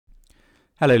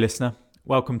Hello, listener.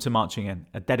 Welcome to Marching In,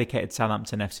 a dedicated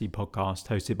Southampton FC podcast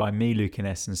hosted by me, Luke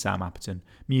Innes, and Sam Appleton.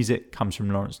 Music comes from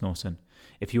Lawrence Norton.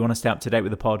 If you want to stay up to date with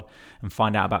the pod and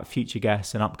find out about future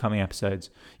guests and upcoming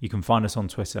episodes, you can find us on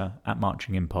Twitter at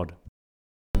Marching In Pod.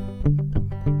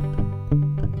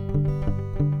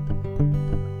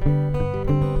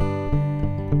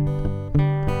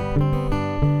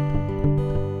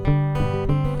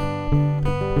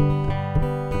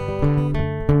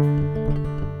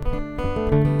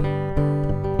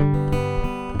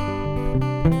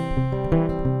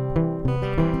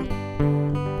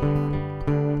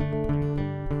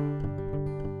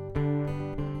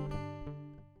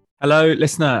 Hello,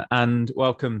 listener, and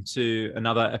welcome to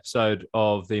another episode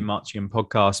of the Marching In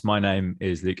podcast. My name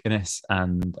is Luke Innes,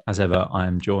 and as ever, I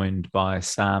am joined by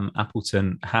Sam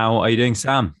Appleton. How are you doing,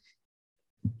 Sam?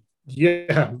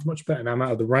 Yeah, much better now. I'm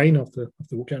out of the rain after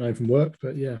getting home from work,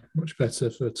 but yeah, much better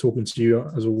for talking to you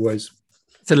as always.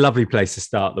 It's a lovely place to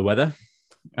start the weather.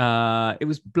 It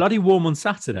was bloody warm on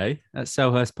Saturday at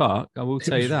Selhurst Park. I will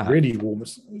tell you that. It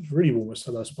was really warm at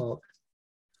Selhurst Park.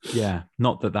 Yeah,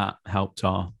 not that helped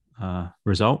our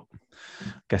result.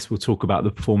 I guess we'll talk about the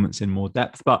performance in more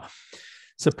depth, but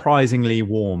surprisingly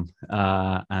warm,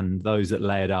 and those that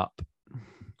lay it up,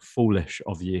 foolish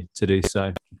of you to do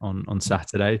so on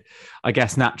Saturday. I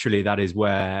guess naturally that is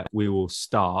where we will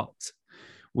start.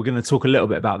 We're going to talk a little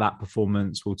bit about that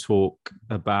performance. We'll talk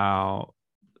about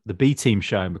the B team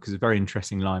showing, because it's a very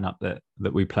interesting lineup that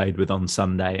we played with on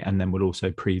Sunday, and then we'll also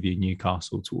preview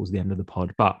Newcastle towards the end of the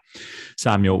pod. But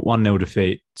Samuel, 1-0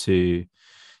 defeat to,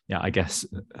 I guess,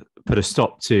 put a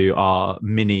stop to our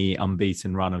mini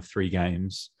unbeaten run of 3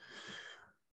 games.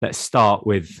 Let's start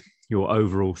with your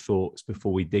overall thoughts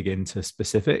before we dig into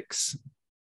specifics.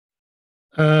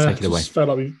 Take it away.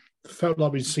 Felt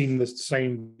like we've seen the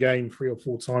same game 3 or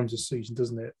 4 times this season,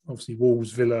 doesn't it? Obviously,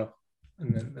 Wolves, Villa,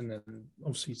 and then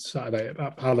obviously Saturday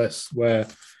at Palace, where,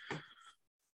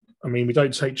 I mean, we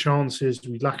don't take chances,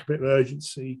 we lack a bit of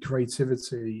urgency,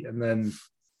 creativity, and then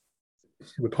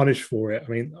we're punished for it.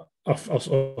 I mean,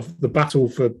 the battle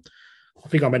for, I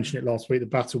think I mentioned it last week, the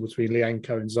battle between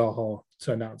Lyanco and Zaha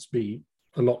turned out to be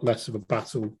a lot less of a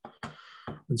battle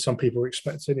than some people were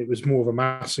expecting. It was more of a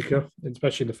massacre,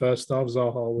 especially in the first half.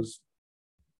 Zaha was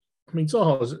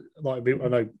like, I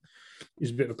know he's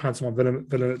a bit of a pantomime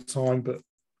villain at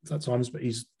times, but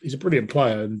he's a brilliant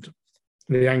player, and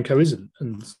Lyanco isn't.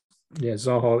 And yeah,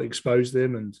 Zaha exposed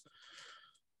him, and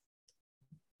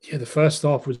yeah, the first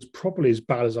half was probably as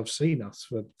bad as I've seen us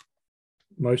for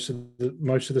most of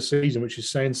the season, which is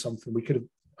saying something. We could have.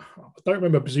 I don't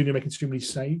remember Bazunu making too many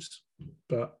saves,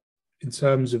 but in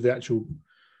terms of the actual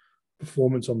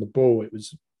performance on the ball, it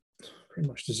was pretty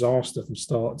much disaster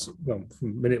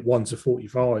from minute 1 to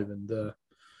 45, and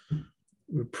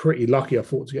we were pretty lucky, I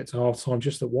thought, to get to half time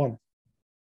just at 1.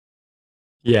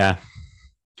 Yeah,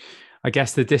 I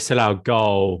guess the disallowed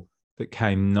goal that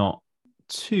came not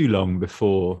too long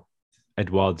before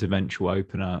Edouard's eventual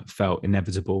opener felt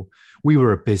inevitable. We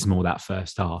were abysmal that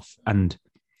first half, and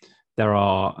there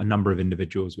are a number of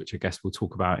individuals which I guess we'll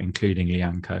talk about, including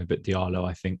Lyanco, but Diallo,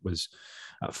 I think, was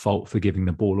at fault for giving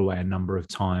the ball away a number of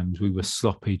times. We were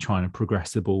sloppy trying to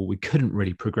progress the ball. We couldn't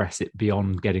really progress it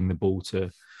beyond getting the ball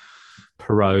to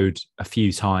Perraud a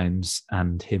few times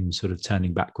and him sort of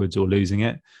turning backwards or losing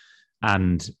it.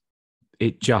 And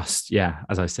it just,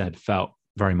 as I said, felt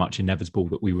very much inevitable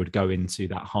that we would go into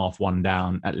that half 1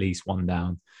 down, at least 1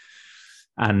 down.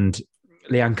 And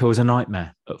Lyanco was a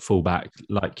nightmare at fullback,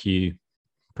 like you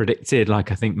predicted,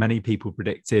 like I think many people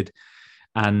predicted.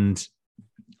 And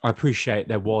I appreciate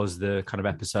there was the kind of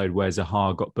episode where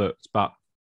Zaha got booked, but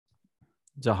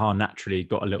Zaha naturally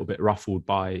got a little bit ruffled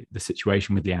by the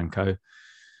situation with Lyanco.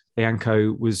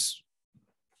 Lyanco was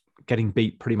getting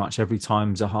beat pretty much every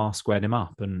time Zaha squared him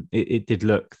up. And it did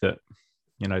look that,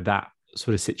 that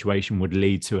sort of situation would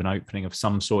lead to an opening of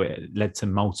some sort. It led to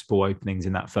multiple openings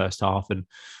in that first half, and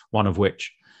one of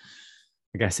which,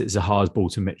 I guess, it's Zaha's ball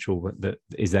to Mitchell that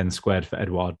is then squared for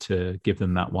Edouard to give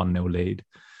them that 1-0 lead.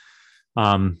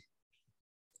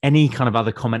 Any kind of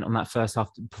other comment on that first half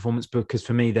performance? Because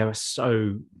for me, there are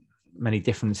so many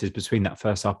differences between that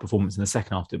first half performance and the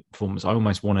second half performance. I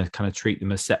almost want to kind of treat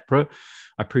them as separate.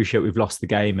 I appreciate we've lost the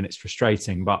game and it's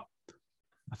frustrating, but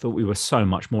I thought we were so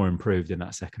much more improved in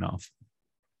that second half.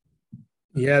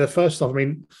 Yeah, the first half, I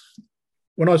mean,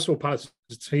 when I saw Palace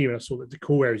as a team and I saw that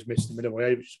Doucouré was missed in the middle,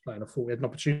 I was playing, I thought we had an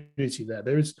opportunity there.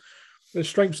 There's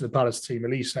strengths in the Palace team.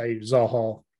 Elise,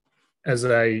 Zaha,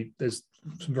 there's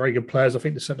some very good players. I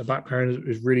think the centre-back pairing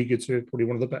is really good too, probably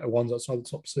one of the better ones outside the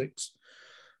top 6.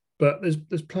 But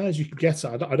there's players you can get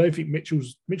at. I don't think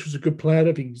Mitchell's a good player. I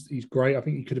don't think he's great. I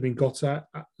think he could have been got at.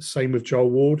 Same with Joel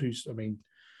Ward, he's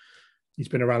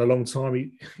been around a long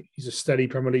time. He's a steady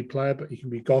Premier League player, but he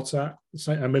can be got at.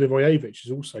 And Milivojevic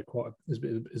is also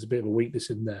there's a bit of a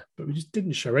weakness in there. But we just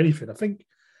didn't show anything. I think,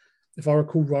 if I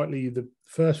recall rightly, the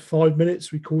first 5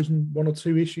 minutes we caused him one or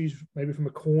two issues, maybe from a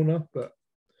corner. But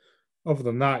other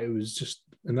than that, it was just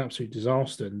an absolute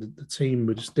disaster. And the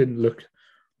team just didn't look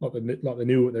like they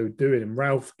knew what they were doing. And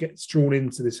Ralph gets drawn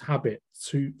into this habit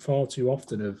far too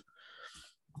often of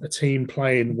a team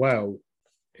playing well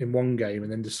in one game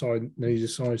and then he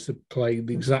decides to play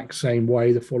the exact same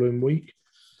way the following week.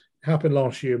 It happened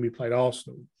last year when we played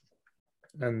Arsenal,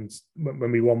 and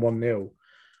when we won 1-0,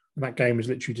 and that game was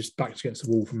literally just backs against the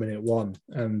wall from minute one,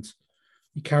 and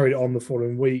he carried it on the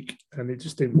following week, and it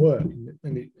just didn't work.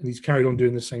 And he's carried on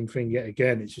doing the same thing yet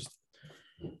again.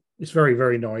 It's very,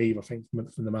 very naive, I think,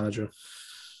 from the manager.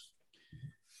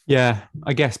 Yeah,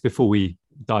 I guess before we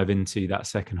dive into that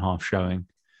second half showing,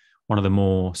 one of the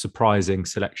more surprising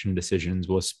selection decisions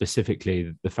was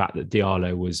specifically the fact that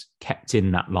Diallo was kept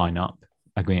in that lineup.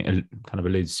 I mean, it kind of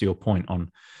alludes to your point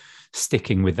on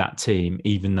sticking with that team,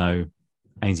 even though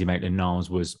Ainsley Maitland-Niles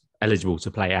was eligible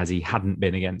to play as he hadn't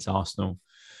been against Arsenal.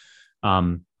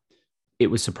 It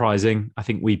was surprising. I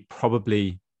think we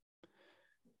probably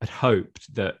had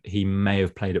hoped that he may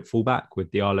have played at fullback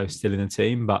with Diallo still in the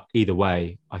team, but either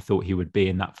way, I thought he would be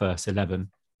in that first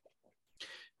 11.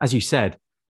 As you said,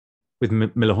 with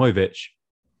Milivojevic,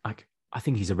 I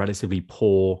think he's a relatively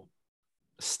poor,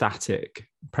 static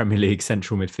Premier League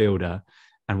central midfielder.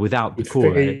 And without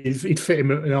Doucouré... He'd fit him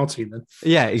in our team then.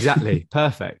 Yeah, exactly.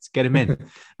 Perfect. Get him in.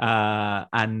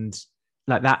 And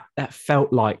like that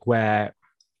felt like where,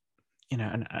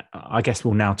 and I guess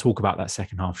we'll now talk about that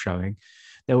second half showing.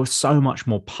 There was so much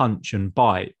more punch and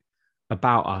bite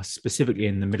about us, specifically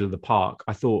in the middle of the park.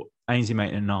 I thought Ainsley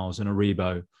Maitland-Niles and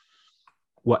Aribo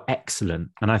were excellent.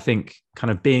 And I think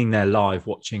kind of being there live,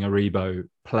 watching Aribo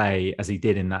play as he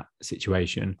did in that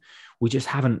situation, we just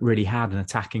haven't really had an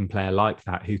attacking player like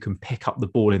that who can pick up the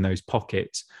ball in those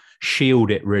pockets,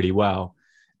 shield it really well,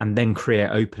 and then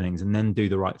create openings and then do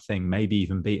the right thing, maybe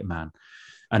even beat a man.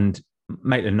 And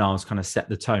Maitland-Niles kind of set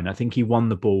the tone. I think he won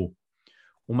the ball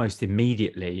almost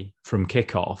immediately from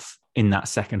kickoff in that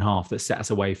second half that set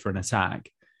us away for an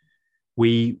attack.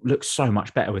 We looked so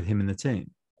much better with him in the team.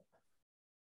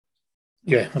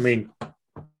 Yeah, I mean,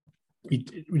 we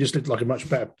just looked like a much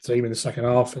better team in the second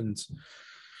half, and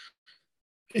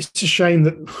it's a shame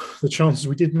that the chances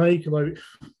we did make, although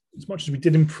as much as we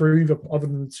did improve, other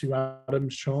than the two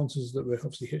Adams chances that were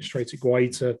obviously hit straight at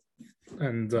Guaita,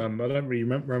 and I don't really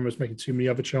remember us making too many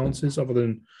other chances, other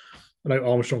than I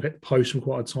know Armstrong hit the post from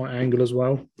quite a tight angle as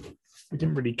well. We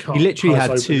didn't really cut. He literally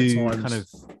had two kind of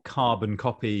carbon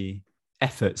copy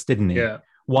efforts, didn't he? Yeah.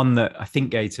 One that I think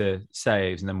Gator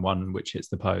saves, and then one which hits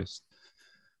the post.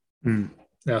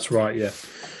 That's right, yeah.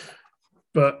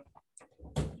 But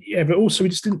also we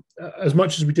just didn't. As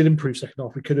much as we did improve second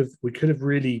half, we could have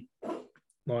really,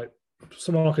 like,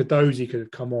 someone like a Dozy could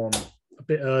have come on a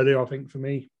bit earlier. I think for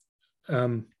me,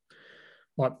 I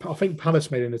think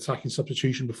Palace made an attacking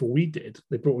substitution before we did.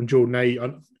 They brought in Jordan A.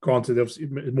 Granted, obviously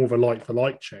more of a like for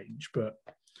like change, but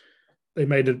they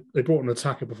brought an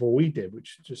attacker before we did,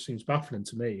 which just seems baffling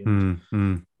to me.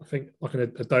 And I think like a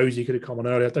Dozy could have come on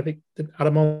earlier. I don't think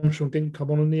Adam Armstrong didn't come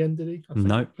on in the end, did he?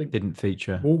 No, didn't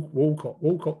feature.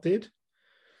 Walcott did.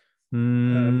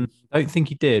 Don't think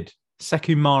he did.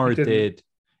 Sekou did.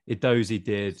 Idozi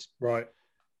did. Right.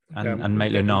 And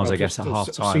Maitland-Niles, I guess, at half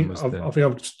time. I think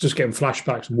I'm just getting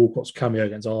flashbacks from Walcott's cameo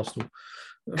against Arsenal.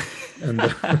 And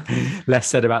less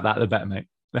said about that, the better, mate.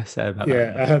 Less said about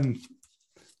that.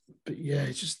 But yeah,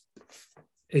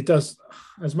 it does.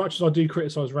 As much as I do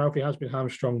criticise Ralph, he has been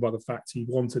hamstrung by the fact he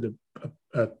wanted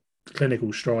a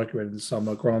clinical striker in the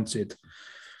summer. Granted,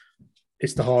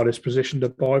 it's the hardest position to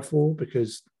buy for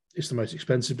because it's the most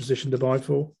expensive position to buy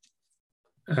for.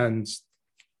 And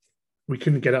we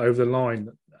couldn't get it over the line.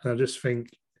 And I just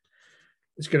think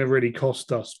it's going to really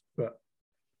cost us. But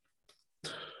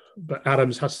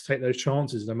Adams has to take those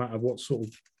chances no matter what sort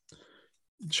of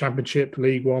Championship,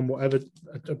 League One, whatever.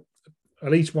 At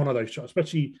least one of those shots,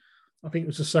 especially, I think it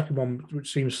was the second one,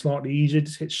 which seems slightly easier,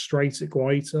 just hit straight at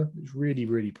Guaita. It's really,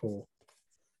 really poor.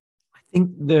 I think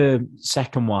the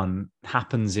second one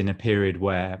happens in a period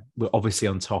where we're obviously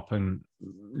on top and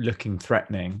looking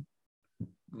threatening.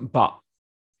 But,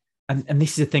 and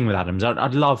this is the thing with Adams,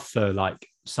 I'd love for like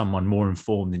someone more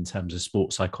informed in terms of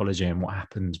sports psychology and what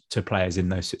happens to players in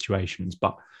those situations.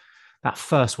 But that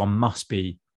first one must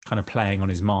be kind of playing on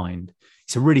his mind.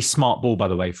 It's a really smart ball, by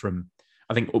the way, from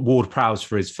I think Ward-Prowse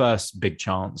for his first big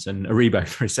chance and Aribo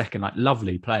for his second, like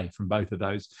lovely play from both of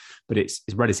those. But it's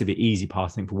relatively easy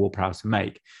pass, I think, for Ward-Prowse to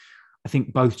make. I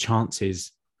think both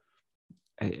chances,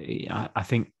 I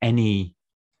think any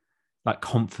like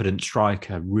confident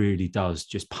striker really does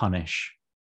just punish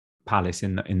Palace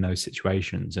in those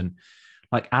situations. And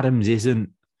like Adams isn't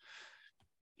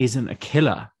a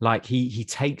killer. Like he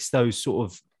takes those sort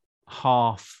of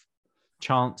half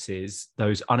chances,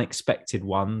 those unexpected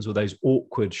ones or those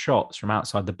awkward shots from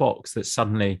outside the box that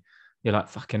suddenly you're like,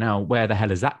 fucking hell, where the hell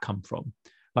has that come from?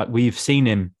 Like we've seen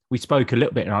him, we spoke a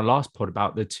little bit in our last pod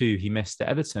about the two he missed at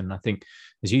Everton. I think,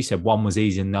 as you said, one was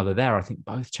easy and the other there. I think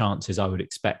both chances I would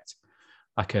expect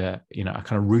like a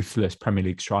kind of ruthless Premier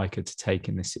League striker to take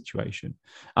in this situation.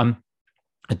 I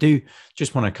do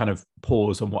just want to kind of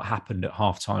pause on what happened at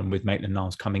halftime with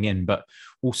Maitland-Niles coming in, but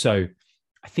also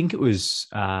I think it was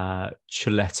Chaleta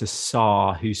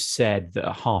Sarr who said that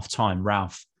at halftime,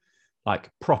 Ralph,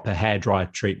 like proper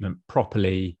hairdryer treatment,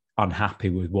 properly unhappy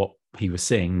with what he was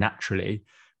seeing naturally.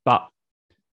 But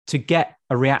to get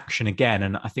a reaction again,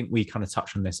 and I think we kind of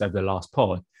touched on this over the last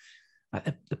pod,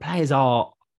 like the players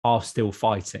are still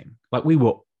fighting. Like we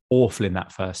were awful in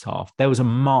that first half. There was a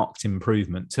marked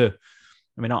improvement to,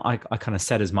 I mean, I kind of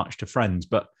said as much to friends,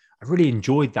 but I really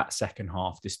enjoyed that second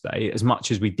half display as much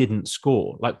as we didn't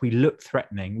score. Like we looked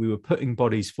threatening, we were putting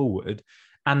bodies forward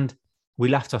and we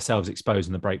left ourselves exposed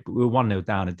in the break, but we were 1-0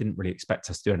 down and didn't really expect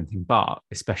us to do anything but,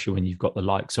 especially when you've got the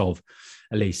likes of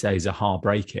Elise Zaha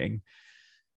breaking.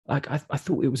 Like I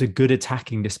thought it was a good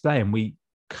attacking display and we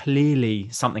clearly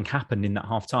something happened in that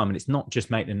half time and it's not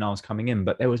just Maitland-Niles coming in,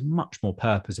 but there was much more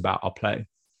purpose about our play.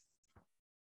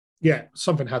 Yeah,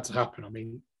 something had to happen. I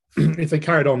mean, if they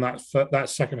carried on that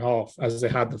second half as they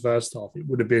had the first half, it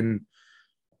would have been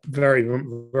very,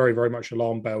 very, very much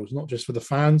alarm bells, not just for the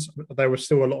fans. But there were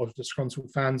still a lot of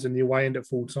disgruntled fans in the away end at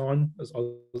full time. As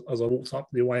I walked up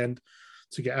the away end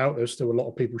to get out, there was still a lot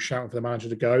of people shouting for the manager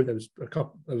to go. There was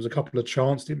a couple of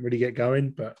chants, didn't really get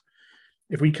going. But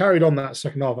if we carried on that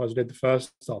second half as we did the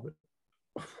first half,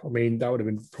 I mean, that would have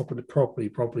been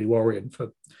properly worrying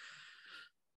for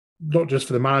not just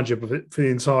for the manager, but for the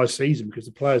entire season, because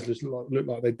the players just looked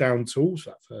like they down tools for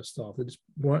that first half. They just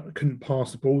couldn't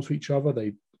pass the ball to each other.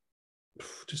 They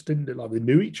just didn't look like they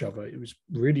knew each other. It was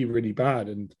really, really bad.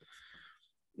 And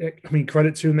I mean,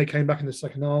 credit to them, they came back in the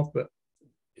second half, but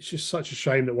it's just such a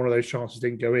shame that one of those chances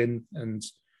didn't go in. And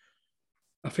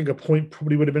I think a point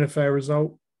probably would have been a fair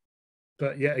result.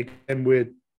 But yet again,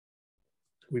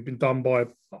 we've been done by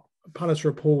Palace are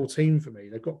a poor team for me.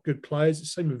 They've got good players.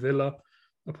 It's the same with Villa.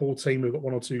 A poor team. We've got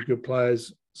one or two good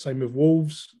players. Same with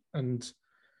Wolves, and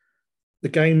the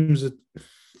games that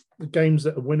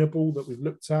are winnable that we've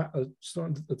looked at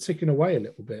are ticking away a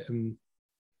little bit, and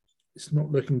it's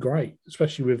not looking great,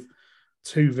 especially with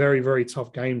two very, very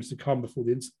tough games to come before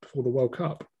the World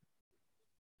Cup.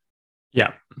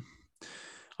 Yeah,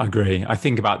 I agree. I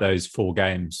think about those 4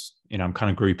 games. I'm kind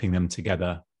of grouping them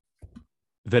together: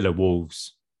 Villa,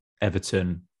 Wolves,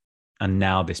 Everton, and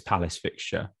now this Palace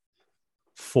fixture.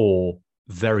 4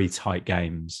 very tight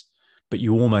games, but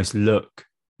you almost look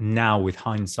now with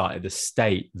hindsight at the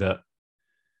state that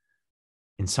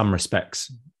in some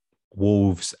respects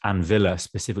Wolves and Villa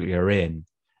specifically are in,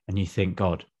 and you think,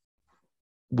 God,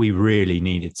 we really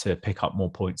needed to pick up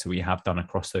more points than we have done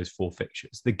across those 4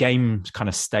 fixtures. The game kind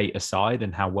of state aside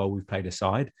and how well we've played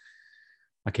aside,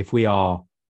 like if we are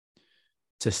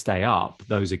to stay up,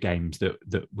 those are games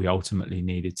that we ultimately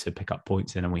needed to pick up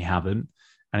points in and we haven't.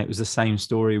 And it was the same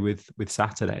story with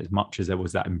Saturday. As much as there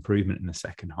was that improvement in the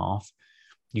second half,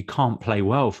 you can't play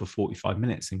well for 45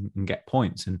 minutes and get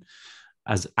points. And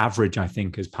as average, I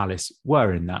think, as Palace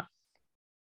were in that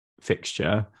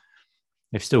fixture,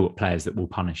 they've still got players that will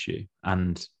punish you.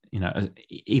 And,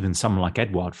 even someone like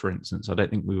Edouard, for instance, I don't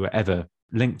think we were ever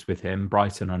linked with him.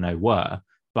 Brighton, I know, were.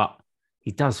 But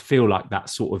he does feel like that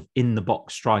sort of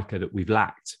in-the-box striker that we've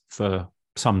lacked for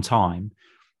some time,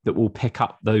 that will pick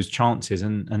up those chances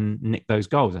and nick those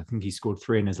goals. I think he scored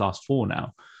 3 in his last 4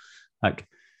 now. Like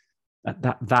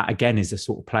that again is the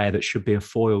sort of player that should be a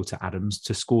foil to Adams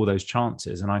to score those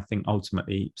chances. And I think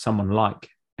ultimately someone like,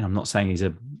 and I'm not saying he's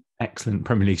an excellent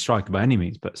Premier League striker by any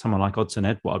means, but someone like Odsonne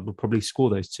Edouard will probably score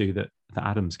those 2 that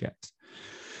Adams gets.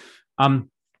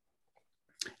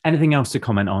 Anything else to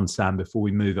comment on, Sam, before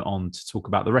we move it on to talk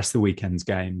about the rest of the weekend's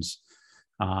games?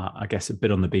 I guess a bit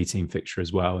on the B team fixture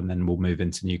as well, and then we'll move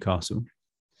into Newcastle.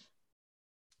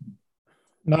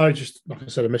 No, just like I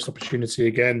said, a missed opportunity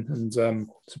again, and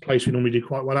it's a place we normally do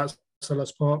quite well at,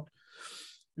 Selhurst Park.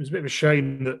 It was a bit of a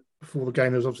shame that before the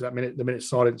game there was obviously the minute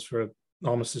silence for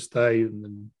Armistice Day, and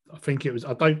then I think it was.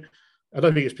 I don't I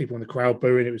don't think it's people in the crowd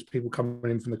booing. It was people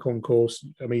coming in from the concourse.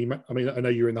 I mean, I know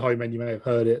you're in the home end. You may have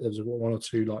heard it. There was one or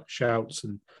two like shouts,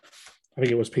 and I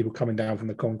think it was people coming down from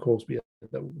the concourse. But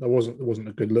yeah, there wasn't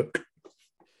a good look.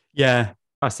 Yeah,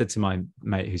 I said to my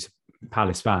mate who's a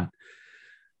Palace fan,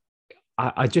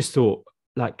 I just thought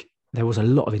like there was a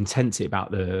lot of intensity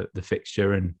about the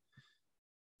fixture, and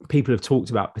people have talked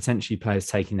about potentially players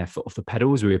taking their foot off the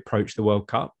pedal as we approach the World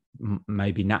Cup,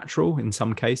 maybe natural in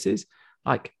some cases.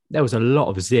 Like there was a lot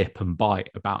of zip and bite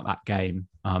about that game,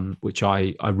 which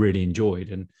I really enjoyed.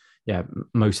 And yeah,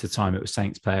 most of the time it was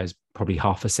Saints players probably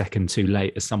half a second too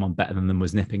late as someone better than them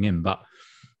was nipping in. But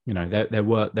you know, there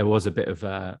was a bit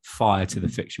of fire to the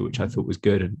fixture, which I thought was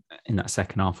good. And in that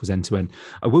second half was end to end.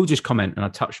 I will just comment, and I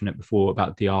touched on it before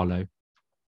about Diallo.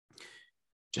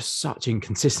 Just such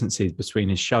inconsistencies between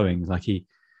his showings. Like he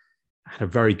had a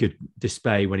very good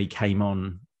display when he came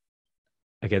on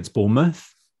against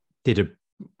Bournemouth. Did a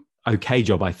okay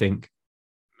job, I think,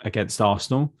 against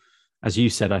Arsenal. As you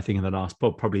said, I think in the last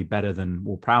pod, probably better than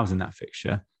Ward-Prowse in that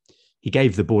fixture. He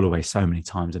gave the ball away so many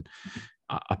times. And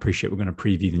I appreciate we're going to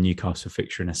preview the Newcastle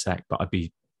fixture in a sec, but I'd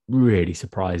be really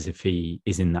surprised if he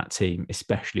is in that team,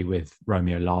 especially with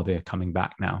Romeo Lavia coming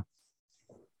back now.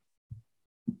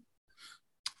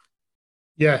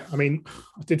 Yeah, I mean,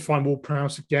 I did find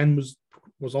Ward-Prowse again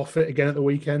was off it again at the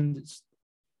weekend. It's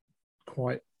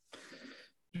quite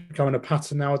becoming a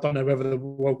pattern now. I don't know whether the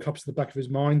World Cup's in the back of his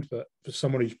mind, but for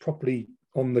someone who's properly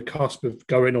on the cusp of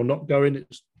going or not going,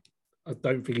 I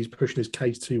don't think he's pushing his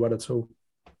case too well at all.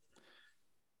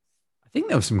 I think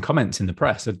there were some comments in the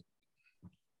press. I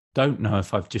don't know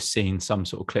if I've just seen some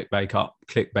sort of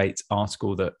clickbait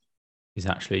article that is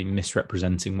actually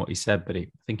misrepresenting what he said, but I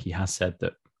think he has said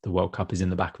that the World Cup is in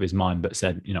the back of his mind, but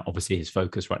said, you know, obviously his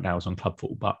focus right now is on club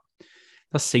football, but it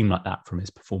does seem like that from his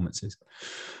performances.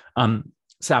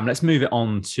 Sam, let's move it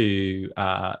on to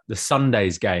the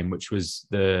Sunday's game, which was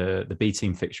the B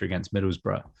team fixture against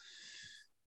Middlesbrough.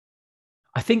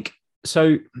 I think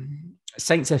so.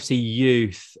 Saints FC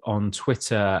Youth on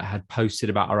Twitter had posted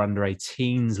about our under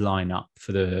 18s lineup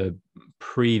for the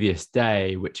previous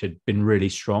day, which had been really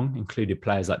strong, included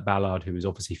players like Ballard, who was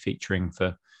obviously featuring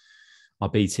for our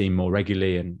B team more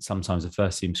regularly and sometimes the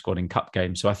first team squad in cup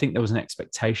games. So I think there was an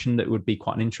expectation that it would be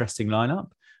quite an interesting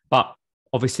lineup. But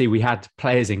obviously we had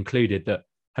players included that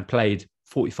had played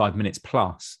 45 minutes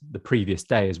plus the previous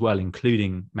day as well,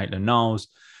 including Maitland-Niles.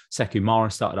 Sekou Mara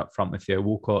started up front with Theo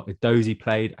Walcott. Edozie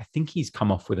played. I think he's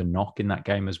come off with a knock in that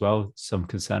game as well. Some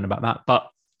concern about that. But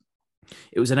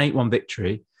it was an 8-1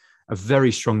 victory, a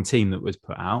very strong team that was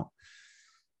put out.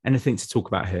 Anything to talk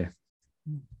about here?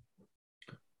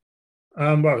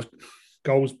 Well,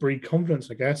 goals breed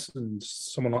confidence, I guess. And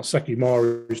someone like Sekou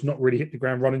Mara who's not really hit the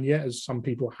ground running yet, as some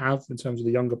people have in terms of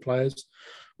the younger players.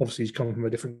 Obviously, he's come from a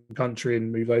different country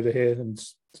and moved over here and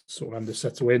sort of had to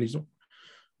settle in. He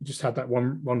just had that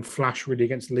one flash really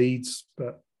against Leeds.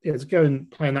 But yeah, to go and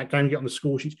play in that game, get on the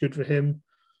score sheet's good for him.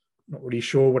 Not really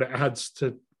sure what it adds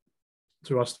to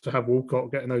us to have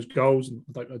Walcott getting those goals. And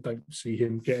I don't see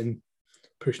him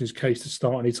pushing his case to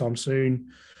start anytime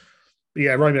soon. But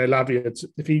yeah, Romeo Lavia,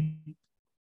 if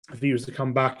he was to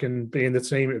come back and be in the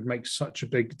team, it would make such a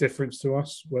big difference to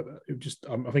us.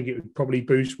 I think it would probably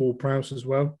boost Ward-Prowse as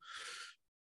well,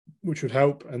 which would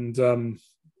help. And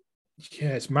yeah,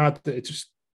 it's mad that it's just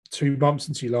 2 months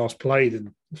since he last played,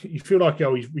 and you feel like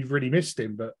we've really missed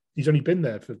him, but he's only been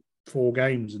there for 4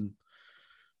 games, and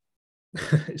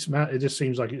it's mad. It just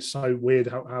seems like it's so weird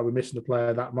how we're missing a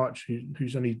player that much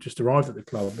who's only just arrived at the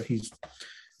club, but he's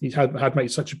had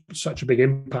made such a big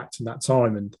impact in that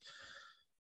time. And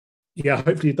yeah,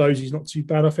 hopefully Edozie's not too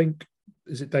bad. I think,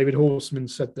 is it David Horseman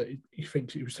said that he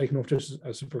thinks he was taken off just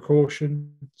as a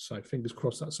precaution. So fingers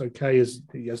crossed that's okay, as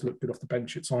he has looked good off the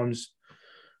bench at times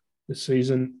this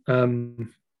season. But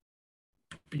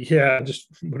yeah, I just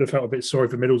would have felt a bit sorry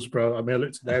for Middlesbrough. I mean, I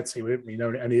looked at their team, I didn't really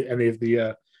know any of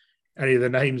the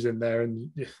names in there,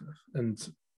 and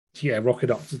yeah,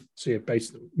 rocket up to see a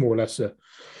basically more or less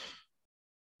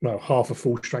half a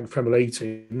full strength Premier League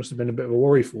team. It must have been a bit of a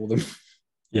worry for them.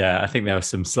 Yeah, I think there were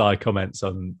some sly comments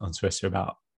on Twitter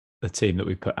about the team that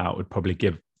we put out would probably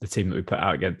give the team that we put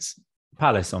out against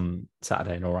Palace on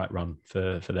Saturday an all right run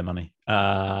for their money.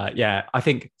 Yeah, I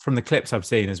think from the clips I've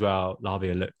seen as well,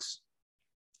 Lavia looks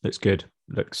good.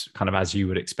 Looks kind of as you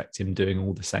would expect him, doing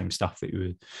all the same stuff that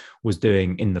he was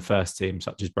doing in the first team,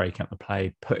 such as breaking up the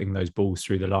play, putting those balls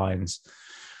through the lines.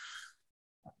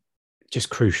 Just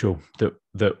crucial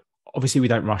that obviously we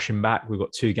don't rush him back. We've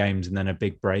got 2 games and then a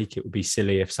big break. It would be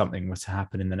silly if something were to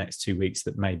happen in the next 2 weeks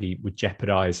that maybe would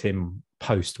jeopardise him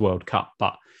post World Cup.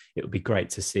 But it would be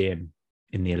great to see him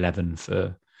in the 11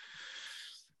 for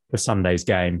for Sunday's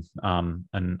game. And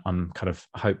I'm kind of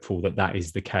hopeful that that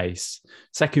is the case.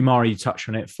 Sekou Mara, you touched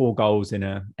on it, 4 goals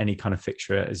in any kind of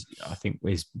fixture, as I think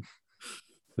is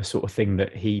the sort of thing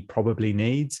that he probably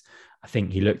needs. I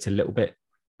think he looked a little bit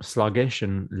sluggish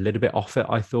and a little bit off it,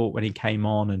 I thought, when he came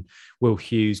on, and Will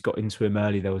Hughes got into him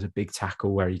early. There was a big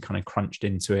tackle where he kind of crunched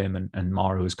into him, and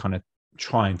Mara was kind of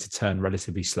trying to turn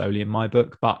relatively slowly in my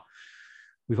book. But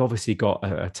we've obviously got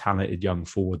a talented young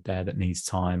forward there that needs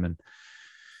time. And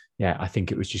yeah, I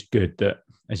think it was just good that,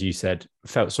 as you said,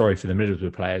 felt sorry for the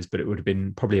Middlesbrough players, but it would have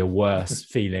been probably a worse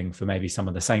feeling for maybe some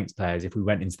of the Saints players if we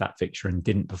went into that fixture and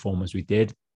didn't perform as we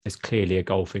did. There's clearly a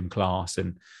gulf in class,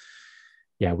 and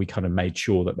yeah, we kind of made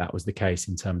sure that that was the case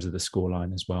in terms of the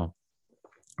scoreline as well.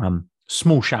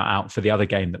 Small shout out for the other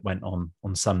game that went on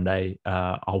Sunday.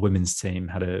 Our women's team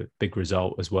had a big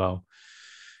result as well,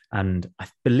 and I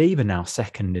believe are now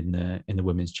second in the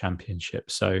women's championship.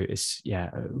 So it's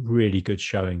a really good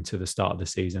showing to the start of the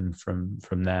season from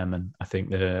them. And I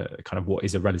think the kind of what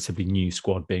is a relatively new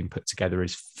squad being put together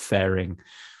is faring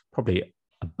probably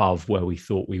above where we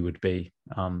thought we would be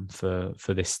for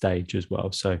this stage as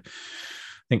well. So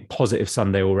I think positive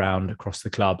Sunday all round across the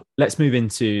club. Let's move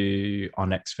into our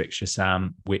next fixture,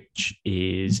 Sam, which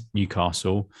is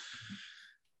Newcastle.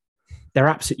 They're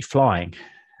absolutely flying,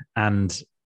 and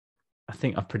I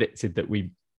think I predicted that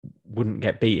we wouldn't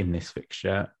get beat in this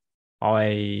fixture.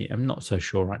 I am not so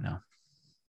sure right now.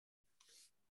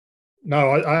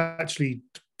 No, I actually,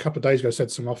 a couple of days ago, said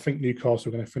something. I think Newcastle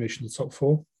are going to finish in the top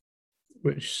 4,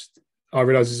 which I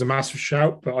realise is a massive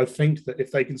shout. But I think that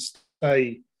if they can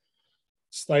stay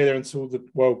there until the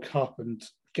World Cup and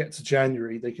get to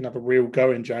January, they can have a real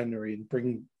go in January and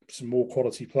bring some more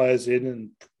quality players in and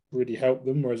really help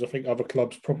them. Whereas I think other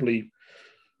clubs probably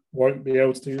won't be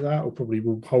able to do that, or probably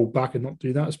will hold back and not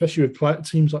do that, especially with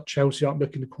teams like Chelsea aren't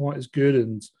looking quite as good.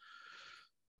 And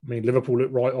I mean, Liverpool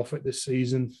look right off it this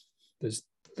season. There's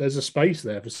a space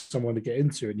there for someone to get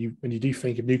into. And you do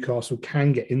think if Newcastle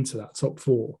can get into that top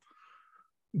 4,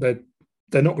 they're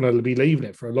not going to be leaving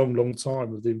it for a long, long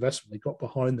time with the investment they got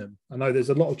behind them. I know there's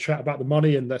a lot of chat about the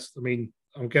money, and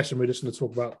I'm guessing we're just going to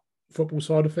talk about the football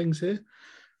side of things here,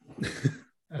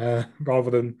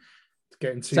 rather than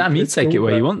getting too Sam, you take it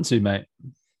where you want to, mate.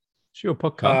 It's your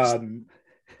podcast.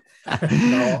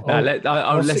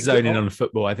 Let's zone in on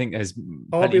football. I think there's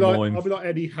I'll be like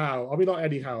Eddie Howe.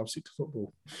 I'm sick to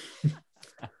football.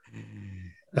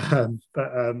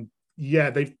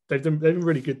 They've been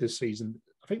really good this season.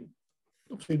 I think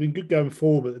obviously they've been good going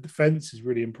forward, but the defence is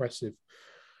really impressive.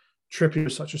 Trippier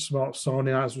was such a smart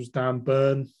signing, as was Dan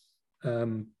Burn.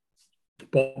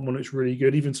 Botman looks really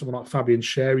good. Even someone like Fabian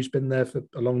Schär, who's been there for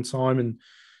a long time, and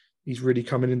he's really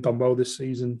come in and done well this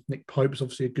season. Nick Pope's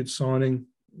obviously a good signing.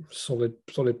 Solid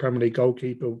Premier League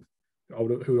goalkeeper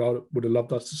who I would have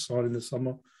loved us to sign in the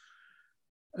summer.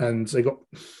 And they got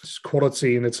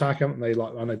quality in attack, haven't they?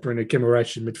 Like, I know Bruno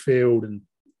Guimaraes in midfield, and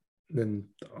then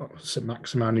St.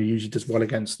 Maximan, who usually does well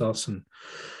against us, and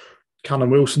Callum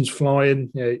Wilson's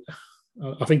flying. Yeah,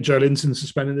 I think Joe Linton's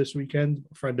suspended this weekend.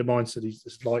 A friend of mine said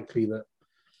it's likely that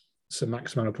St.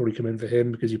 Maximan will probably come in for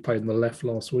him because he played on the left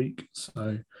last week.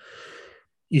 So,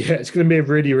 yeah, it's going to be a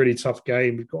really, really tough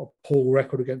game. We've got a poor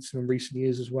record against them in recent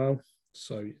years as well.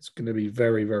 So it's going to be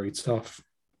very, very tough.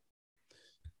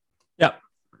 Yeah,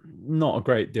 not a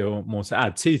great deal more to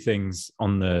add. 2 things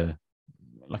on the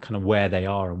kind of where they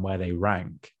are and where they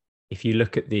rank. If you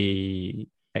look at the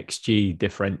XG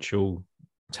differential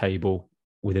table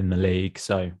within the league,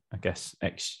 so I guess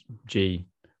XG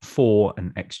for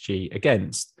and XG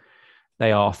against,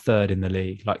 they are 3rd in the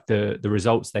league. Like the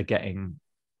results they're getting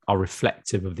are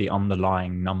reflective of the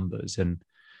underlying numbers. And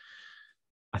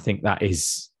I think that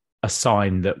is a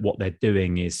sign that what they're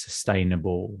doing is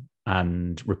sustainable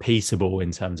and repeatable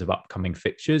in terms of upcoming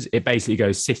fixtures. It basically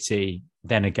goes City,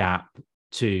 then a gap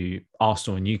to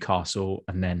Arsenal and Newcastle,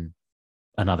 and then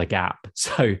another gap.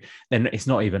 So then it's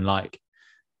not even like,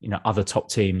 other top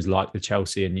teams like the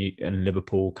Chelsea and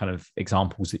Liverpool kind of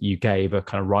examples that you gave are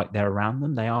kind of right there around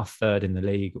them. They are 3rd in the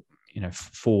league,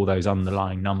 for those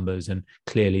underlying numbers, and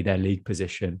clearly their league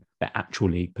position, their actual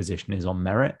league position, is on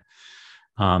merit.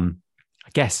 I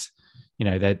guess,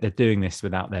 they're doing this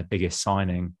without their biggest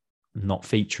signing not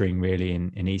featuring really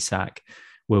in Isak.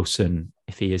 Wilson,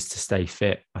 if he is to stay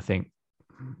fit, I think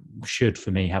should, for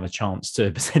me, have a chance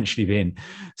to potentially be in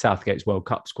Southgate's World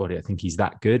Cup squad. I think he's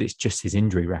that good. It's just his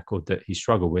injury record that he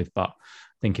struggled with. But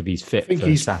I think if he's fit,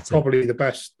 he's probably the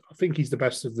best. I think he's the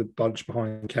best of the bunch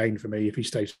behind Kane for me if he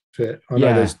stays fit. I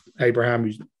know there's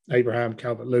Abraham,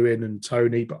 Calvert-Lewin, and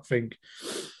Tony, but I think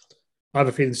I have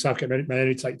a feeling Southgate may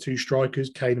only take 2 strikers,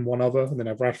 Kane and one other, and then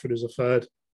have Rashford as a 3rd.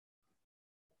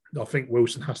 I think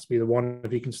Wilson has to be the one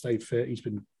if he can stay fit. He's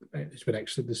been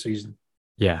excellent this season.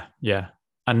 Yeah, yeah.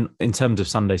 And in terms of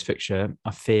Sunday's fixture,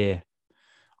 I fear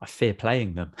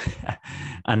playing them.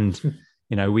 And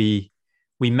we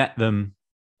met them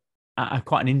at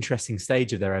quite an interesting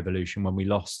stage of their evolution when we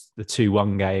lost the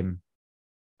 2-1 game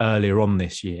earlier on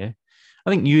this year. I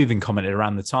think you even commented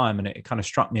around the time, and it kind of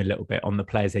struck me a little bit on the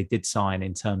players they did sign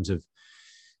in terms of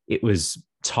it was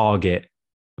Targett,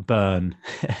 Burn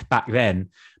back then,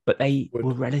 but they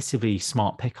were relatively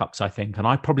smart pickups, I think. And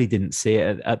I probably didn't see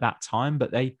it at that time,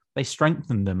 but they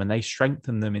strengthened them, and they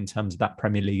strengthened them in terms of that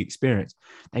Premier League experience.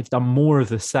 They've done more of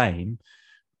the same,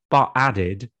 but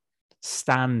added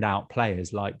standout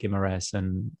players like Guimaraes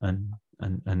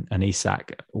and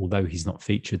Isak, although he's not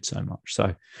featured so much.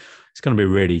 So it's going to be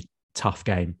a really tough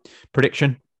game.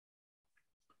 Prediction?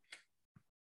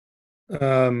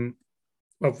 Well,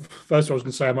 first I was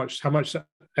going to say how much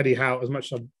Eddie Howe, as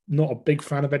much as I'm not a big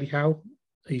fan of Eddie Howe,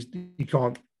 you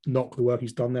can't knock the work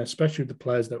he's done there, especially with the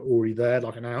players that are already there,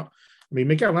 like an out. I mean,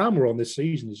 Miguel Almiron this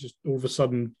season is just all of a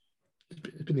sudden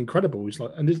it's been incredible. It's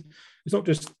like, and it's not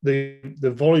just the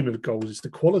volume of goals; it's the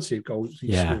quality of goals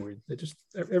he's scoring. They're just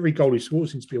every goal he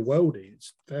scores seems to be a worldie.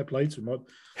 It's fair play to him.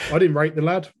 I didn't rate the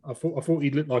lad. I thought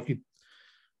he looked like he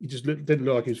didn't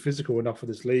look like he was physical enough for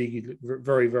this league. He looked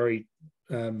very, very,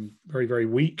 very, very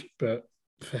weak. But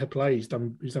fair play, he's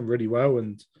done really well.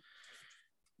 And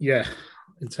yeah,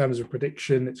 in terms of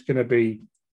prediction, it's going to be.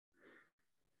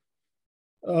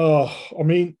 I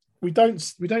mean, we don't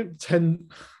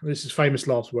tend. This is famous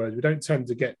last words. We don't tend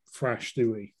to get thrashed,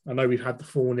 do we? I know we've had the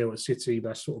 4-0 at City.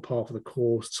 That's sort of part of the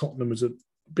course. Tottenham was a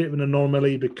bit of an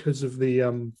anomaly because of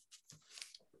the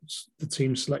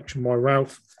team selection by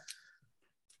Ralph.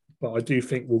 But I do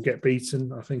think we'll get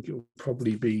beaten. I think it will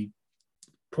probably be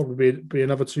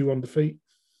another 2-1 defeat,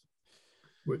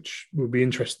 which will be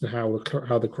interesting how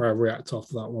the crowd react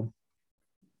after that one.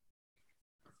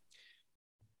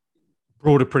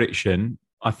 Broader prediction,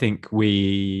 I think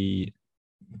we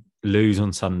lose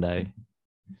on Sunday.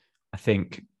 I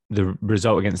think the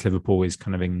result against Liverpool is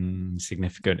kind of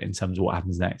insignificant in terms of what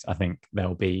happens next. I think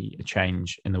there'll be a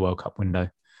change in the World Cup window.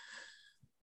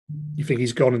 You think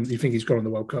he's gone? You think he's gone in the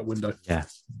World Cup window? Yeah.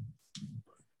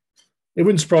 It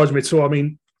wouldn't surprise me at all. I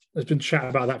mean, there's been chat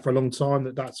about that for a long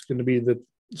time. That's going to be the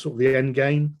sort of the end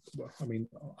game. I mean,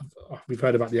 we've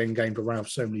heard about the end game for Ralph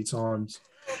so many times.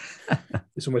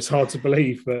 It's almost hard to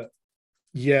believe, but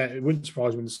yeah, it wouldn't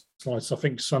surprise me in the slightest. I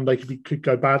think Sunday could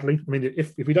go badly. I mean,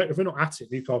 if we're not at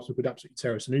it, Newcastle could absolutely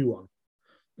tear us a new one,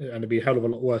 and it'd be a hell of a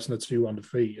lot worse than a 2-1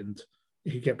 defeat, and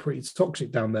it could get pretty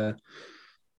toxic down there.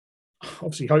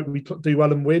 Obviously, hope we do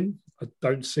well and win. I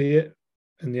don't see it,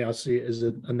 and yeah, I see it as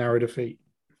a narrow defeat.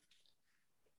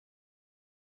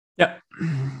 Yeah.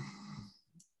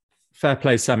 Fair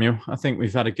play, Samuel. I think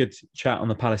we've had a good chat on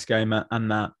the Palace game,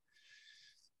 and that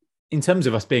in terms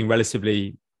of us being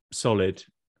relatively solid,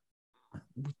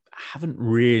 we haven't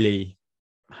really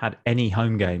had any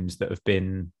home games that have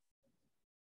been,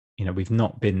 we've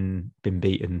not been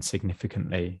beaten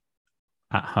significantly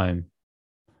at home,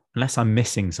 unless I'm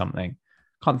missing something.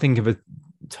 Can't think of a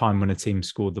time when a team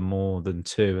scored them more than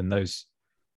 2, and those.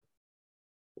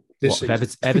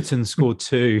 Everton scored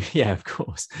 2. Yeah, of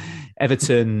course.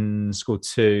 Everton scored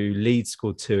 2. Leeds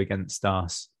scored 2 against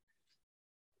us.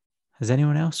 Has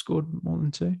anyone else scored more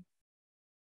than 2?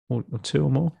 Or 2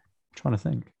 or more? I'm trying to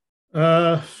think.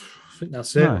 I think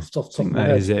that's it. No, I think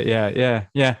that is it.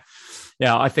 Yeah.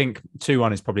 I think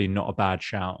 2-1 is probably not a bad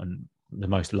shout and the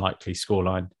most likely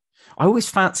scoreline. I always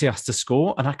fancy us to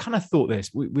score, and I kind of thought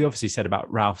this. We obviously said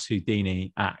about Ralph's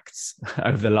Houdini acts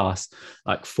over the last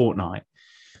fortnight.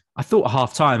 I thought at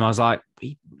half time, I was like,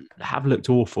 we have looked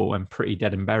awful and pretty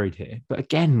dead and buried here. But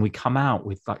again, we come out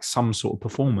with some sort of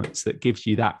performance that gives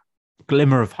you that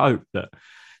glimmer of hope that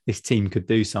this team could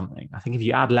do something. I think if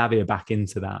you add Lavia back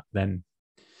into that, then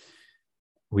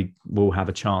we will have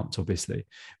a chance, obviously.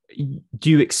 Do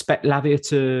you expect Lavia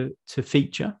to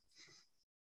feature?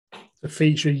 To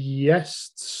feature,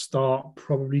 yes. To start,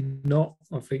 probably not.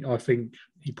 I think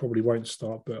he probably won't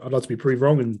start, but I'd like to be proved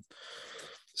wrong and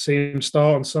see him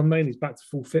start on Sunday, and he's back to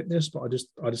full fitness. But I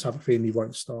just have a feeling he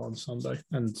won't start on Sunday.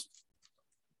 And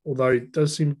although it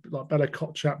does seem like Bella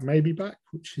Kotchap may be back,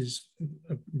 which is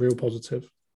a real positive.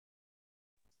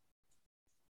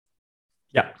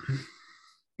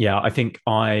 Yeah, I think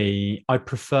I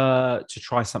prefer to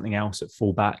try something else at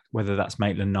fullback, whether that's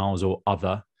Maitland-Niles or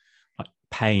other. Like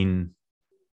Payne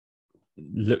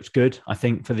looked good, I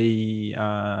think, for the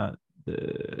under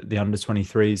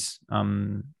 23s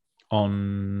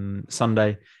on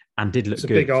Sunday, and did look good.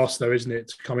 It's a big ask, though, isn't it,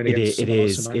 to come in against It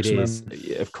is,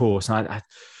 of course. And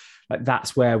Like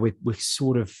that's where we're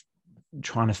sort of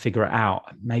trying to figure it out.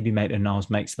 Maybe Maitland-Niles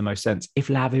makes the most sense. If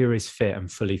Lavia is fit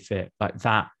and fully fit, like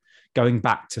that, going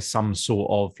back to some sort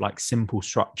of like simple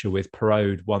structure with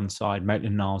Perraud one side,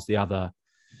 Maitland-Niles the other,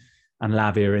 and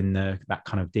Lavia in that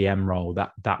kind of DM role,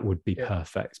 that would be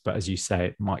perfect. But as you say,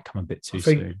 it might come a bit too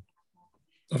soon.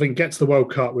 I think get to the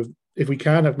World Cup with, if we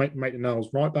can have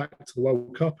Maitland-Niles right back to the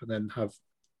World Cup, and then have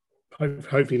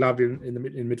hopefully Lavia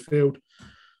in midfield,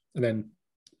 and then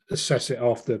assess it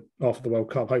after the World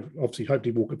Cup.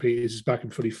 Hopefully Walker Peters is back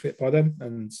and fully fit by then,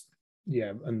 and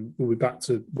we'll be back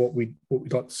to what we'd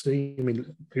like to see. I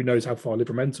mean, who knows how far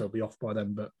Livramento will be off by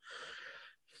then, but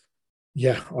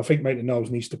yeah, I think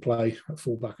Maitland-Niles needs to play at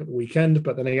fullback at the weekend.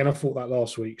 But then again, I thought that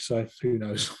last week, so who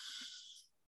knows?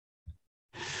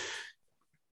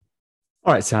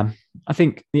 All right, Sam. I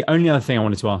think the only other thing I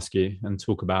wanted to ask you and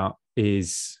talk about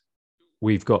is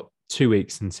we've got 2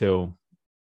 weeks until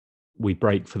we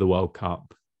break for the World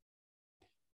Cup.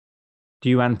 Do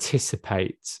you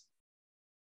anticipate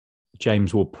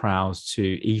James Ward-Prowse to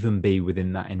even be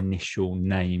within that initial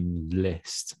name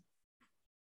list?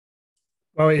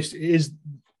 Well, it is.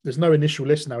 There's no initial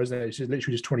list now, isn't there? It's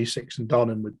literally just 26 and done,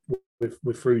 and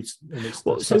with fruits.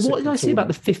 So what did I see about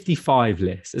the 55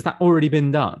 list? Has that already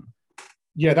been done?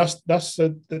 Yeah, this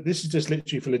is just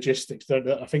literally for logistics.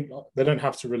 I think they don't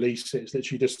have to release it. It's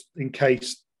literally just in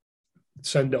case,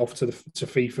 send it off to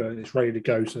FIFA and it's ready to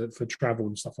go for travel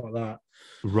and stuff like that.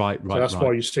 Right. So that's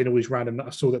why you've seen all these random.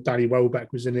 I saw that Danny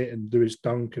Welbeck was in it and Lewis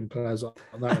Dunk and players like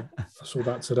that. I saw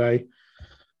that today.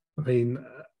 I mean,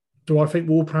 do I think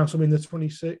Ward-Prowse will be in the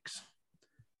 26?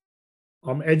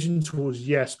 I'm edging towards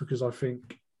yes, because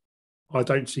I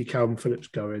don't see Calvin Phillips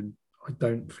going. I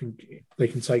don't think they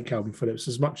can take Calvin Phillips,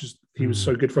 as much as he was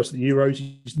so good for us at the Euros.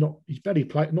 He's barely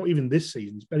played, not even this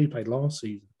season. He's barely played last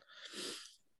season.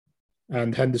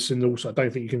 And Henderson also, I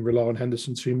don't think you can rely on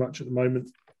Henderson too much at the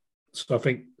moment. So I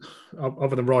think,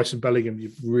 other than Rice and Bellingham,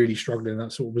 you're really struggling in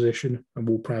that sort of position, and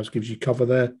Ward-Prowse gives you cover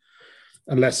there.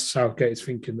 Unless Southgate is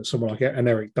thinking that someone like an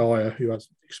Eric Dyer, who has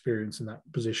experience in that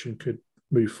position, could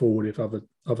move forward if other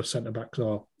centre-backs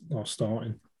are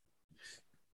starting.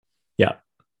 Yeah,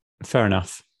 fair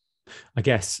enough. I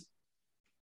guess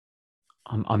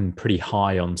I'm pretty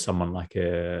high on someone like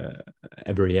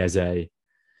Ebery Eze.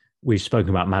 We've spoken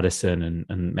about Maddison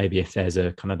and maybe if there's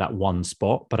a kind of that one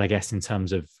spot, but I guess in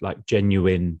terms of like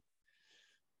genuine,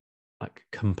 like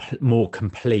more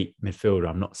complete midfielder,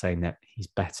 I'm not saying that he's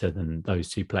better than those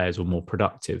two players or more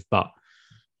productive, but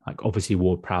like obviously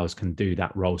Ward-Prowse can do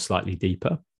that role slightly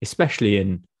deeper, especially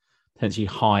in potentially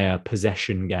higher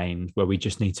possession games where we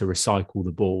just need to recycle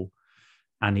the ball.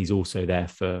 And he's also there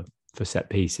for set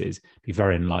pieces. It'd be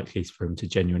very unlikely for him to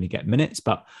genuinely get minutes,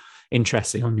 but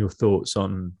interesting on your thoughts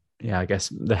on, I guess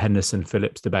the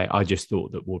Henderson-Phillips debate. I just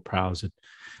thought that Ward-Prowse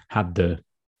had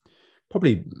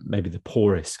maybe the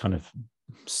poorest kind of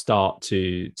start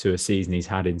to a season he's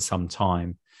had in some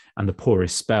time, and the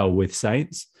poorest spell with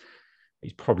Saints.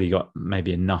 He's probably got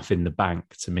maybe enough in the bank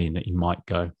to mean that he might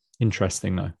go.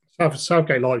 Interesting though.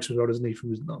 Southgate likes as well, doesn't he?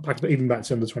 From even back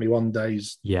to under 21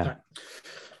 days. Yeah.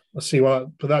 I see why,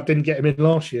 but that didn't get him in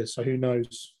last year, so who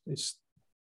knows?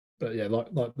 But yeah,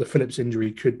 like the Phillips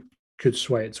injury could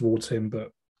sway it towards him, but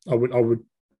I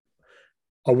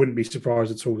wouldn't be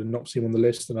surprised at all to not see him on the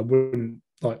list, and I wouldn't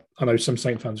I know some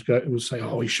Saint fans will say,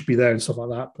 "Oh, he should be there" and stuff like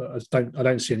that, but I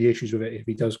don't see any issues with it if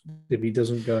he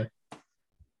doesn't go.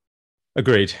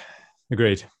 Agreed.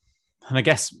 And I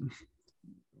guess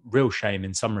real shame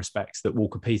in some respects that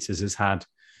Walker Peters has had,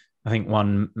 I think,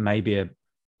 maybe a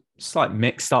slight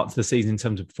mixed start to the season in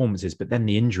terms of performances, but then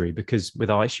the injury, because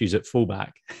with our issues at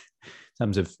fullback in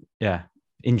terms of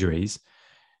injuries,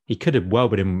 he could have well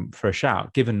been in for a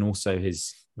shout, given also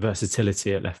his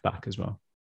versatility at left back as well.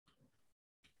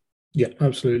 Yeah,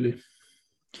 absolutely.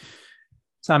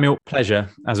 Samuel, pleasure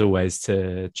as always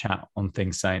to chat on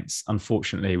things Saints.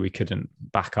 Unfortunately, we couldn't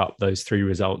back up those 3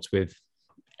 results with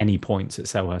any points at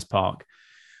Selhurst Park.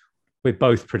 We're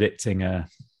both predicting a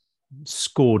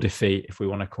score defeat, if we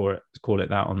want to call it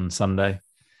that, on Sunday.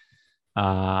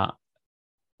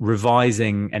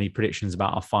 Revising any predictions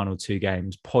about our final 2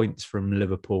 games, points from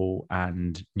Liverpool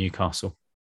and Newcastle.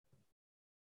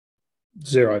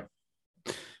 0.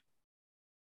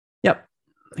 Yep,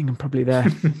 I think I'm probably there.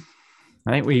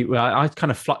 I think I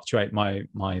kind of fluctuate my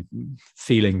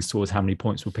feelings towards how many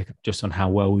points we'll pick up just on how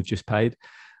well we've just played.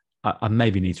 I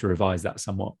maybe need to revise that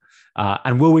somewhat.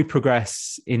 And will we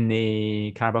progress in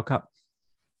the Carabao Cup?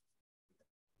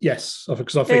 Yes,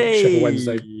 because I think Sheffield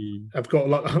Wednesday have got a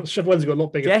lot. Sheffield Wednesday got a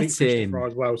lot bigger feet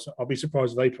as well, so I'll be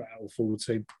surprised if they put out a full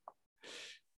team.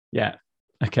 Yeah,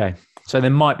 Okay. So there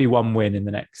might be one win in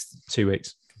the next 2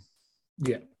 weeks.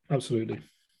 Yeah, absolutely.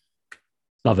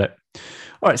 Love it.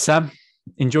 All right, Sam.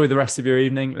 Enjoy the rest of your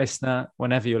evening, listener.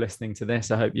 Whenever you're listening to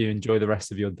this, I hope you enjoy the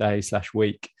rest of your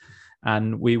day/week.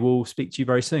 And we will speak to you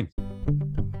very soon.